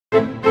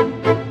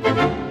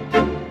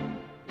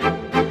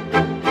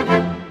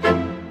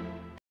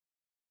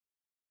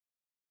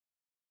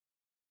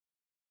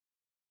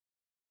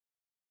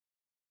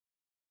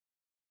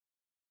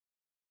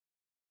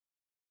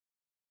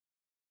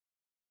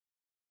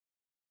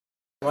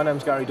My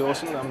name's Gary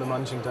Dawson. I'm the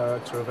Managing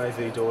Director of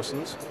A.V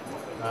Dawsons.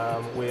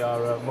 We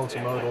are a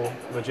multimodal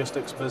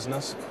logistics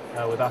business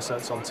with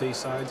assets on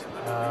Teesside,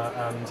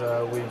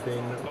 and we've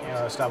been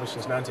established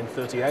since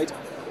 1938.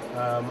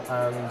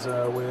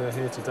 We're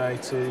here today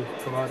to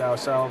promote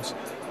ourselves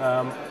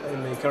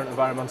in the current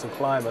environmental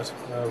climate.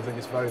 We think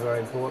it's very, very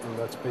important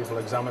that people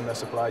examine their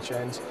supply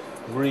chains,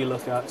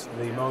 re-look at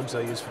the modes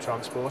they use for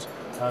transport,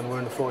 and we're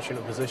in the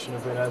fortunate position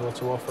of being able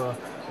to offer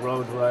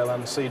road, rail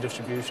and sea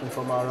distribution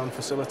from our own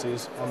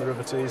facilities on the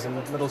River Tees in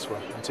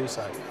Middlesbrough and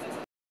Teesside.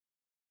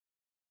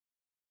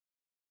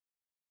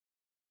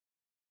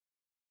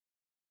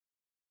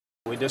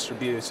 We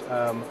distribute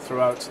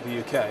throughout the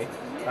UK,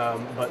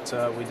 but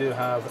we do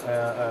have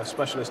a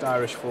specialist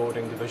Irish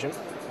forwarding division,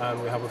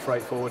 and we have a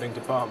freight forwarding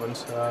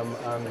department,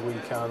 and we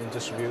can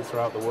distribute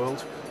throughout the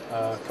world,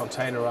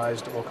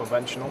 containerised or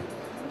conventional,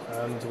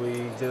 and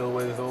we deal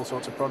with all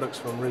sorts of products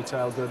from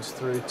retail goods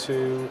through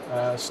to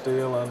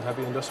steel and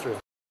heavy industrial.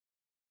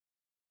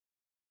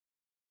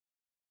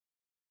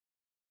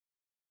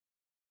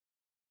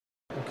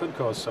 It could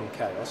cause some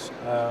chaos.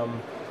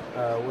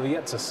 We're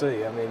yet to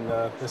see. I mean,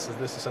 this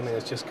is something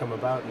that's just come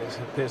about and it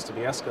appears to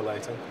be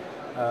escalating.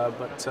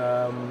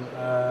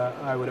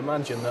 I would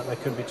imagine that there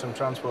could be some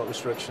transport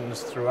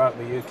restrictions throughout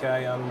the UK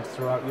and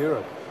throughout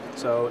Europe.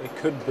 So it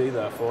could be,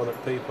 therefore,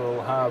 that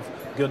people have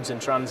goods in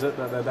transit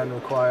that they then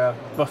require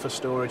buffer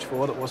storage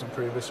for that wasn't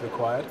previously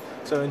required.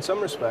 So in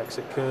some respects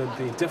it could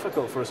be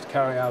difficult for us to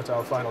carry out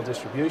our final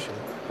distribution,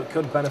 but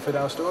could benefit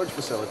our storage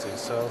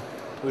facilities. So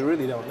we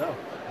really don't know.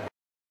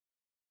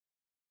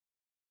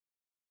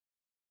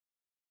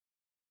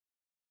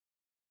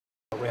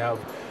 We have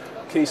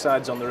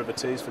quaysides on the River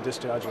Tees for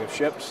discharging of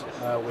ships.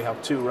 We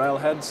have 2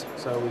 railheads,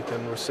 so we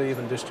can receive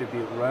and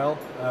distribute rail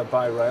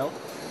by rail.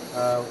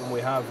 And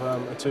we have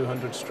a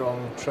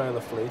 200-strong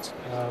trailer fleet,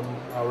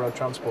 our road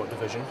transport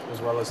division,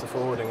 as well as the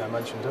forwarding I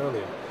mentioned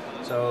earlier.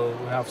 So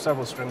we have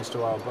several strings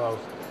to our bow.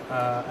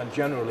 And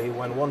generally,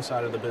 when one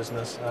side of the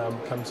business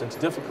comes into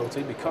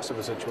difficulty because of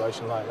a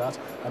situation like that,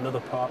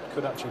 another part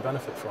could actually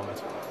benefit from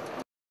it.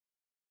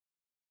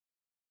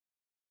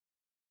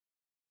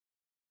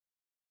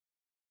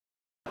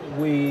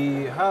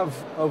 We have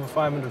over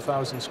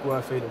 500,000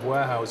 square feet of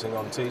warehousing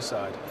on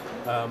Teesside,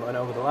 and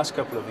over the last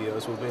couple of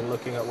years we've been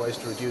looking at ways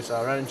to reduce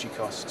our energy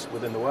costs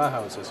within the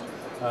warehouses.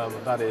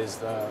 That is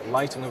the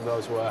lighting of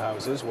those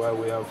warehouses, where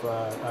we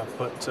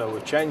have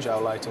we've changed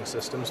our lighting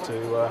systems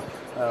to,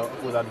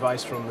 with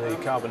advice from the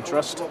Carbon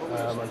Trust,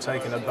 and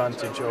taken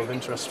advantage of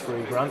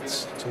interest-free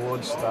grants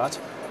towards that.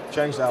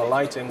 Changed our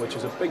lighting, which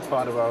is a big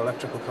part of our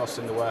electrical costs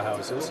in the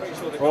warehouses.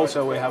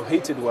 Also, we have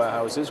heated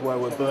warehouses where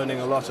we're burning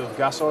a lot of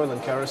gas oil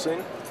and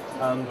kerosene,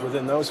 and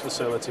within those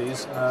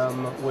facilities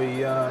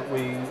we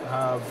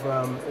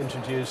have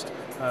introduced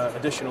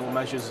additional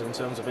measures in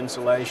terms of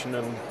insulation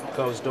and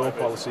closed door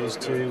policies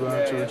to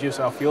reduce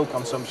our fuel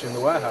consumption in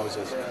the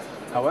warehouses.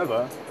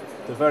 However,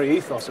 the very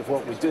ethos of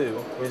what we do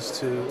is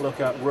to look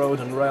at road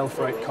and rail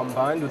freight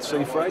combined with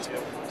sea freight.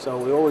 So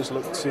we always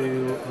look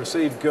to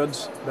receive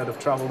goods that have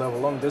travelled over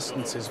long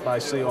distances by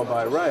sea or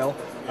by rail,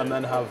 and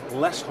then have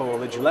less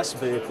haulage, less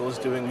vehicles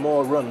doing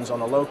more runs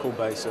on a local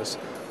basis,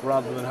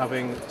 rather than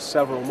having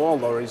several more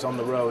lorries on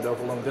the road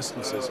over long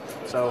distances.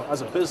 So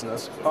as a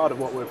business, part of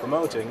what we're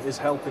promoting is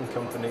helping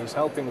companies,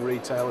 helping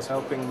retailers,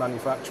 helping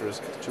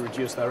manufacturers to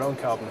reduce their own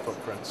carbon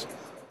footprints.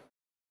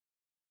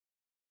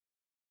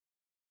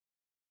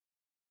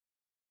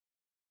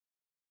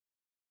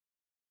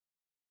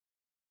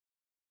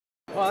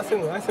 Well,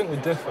 I think we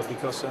differ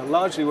because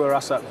largely we're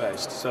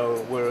asset-based,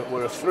 so we're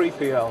a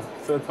 3PL,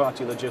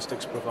 third-party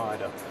logistics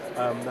provider.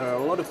 There are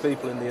a lot of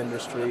people in the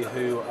industry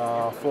who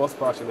are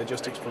fourth-party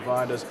logistics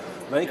providers.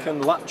 They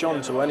can latch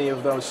on to any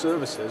of those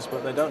services,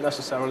 but they don't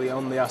necessarily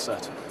own the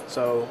asset.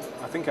 So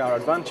I think our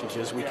advantage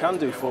is we can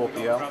do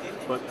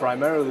 4PL, but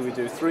primarily we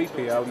do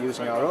 3PL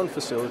using our own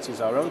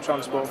facilities, our own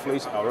transport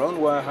fleet, our own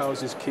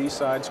warehouses,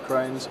 quaysides,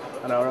 cranes,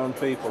 and our own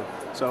people.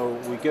 So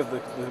we give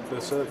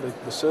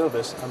the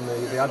service and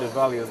the added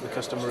value that the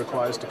customer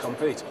requires to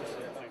compete.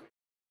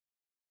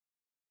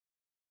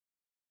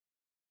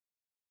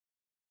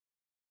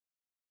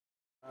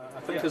 I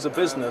think as a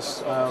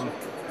business,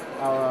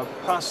 our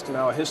past and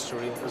our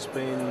history has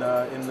been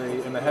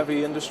in the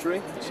heavy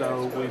industry.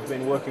 So we've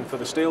been working for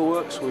the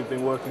steelworks, we've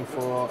been working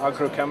for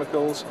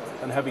agrochemicals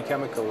and heavy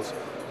chemicals.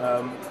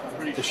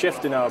 The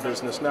shift in our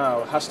business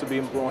now has to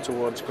be more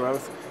towards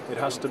growth. It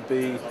has to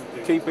be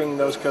keeping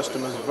those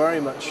customers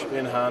very much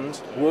in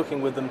hand,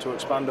 working with them to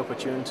expand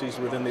opportunities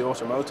within the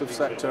automotive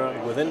sector,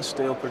 within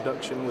steel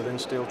production, within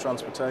steel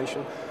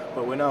transportation.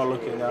 But we're now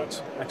looking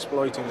at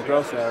exploiting the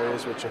growth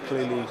areas, which are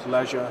clearly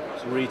leisure,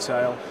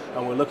 retail,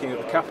 and we're looking at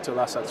the capital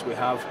assets we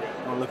have,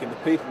 and we're looking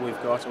at the people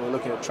we've got, and we're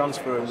looking at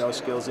transferring those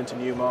skills into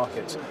new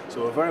markets.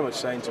 So we're very much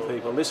saying to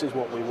people, this is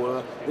what we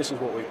were, this is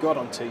what we've got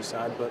on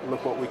Teesside, but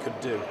look what we could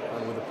do.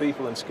 And with the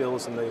people and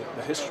skills and the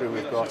history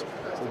we've got,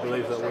 we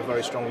believe that we're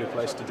very strongly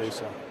placed to do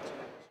so.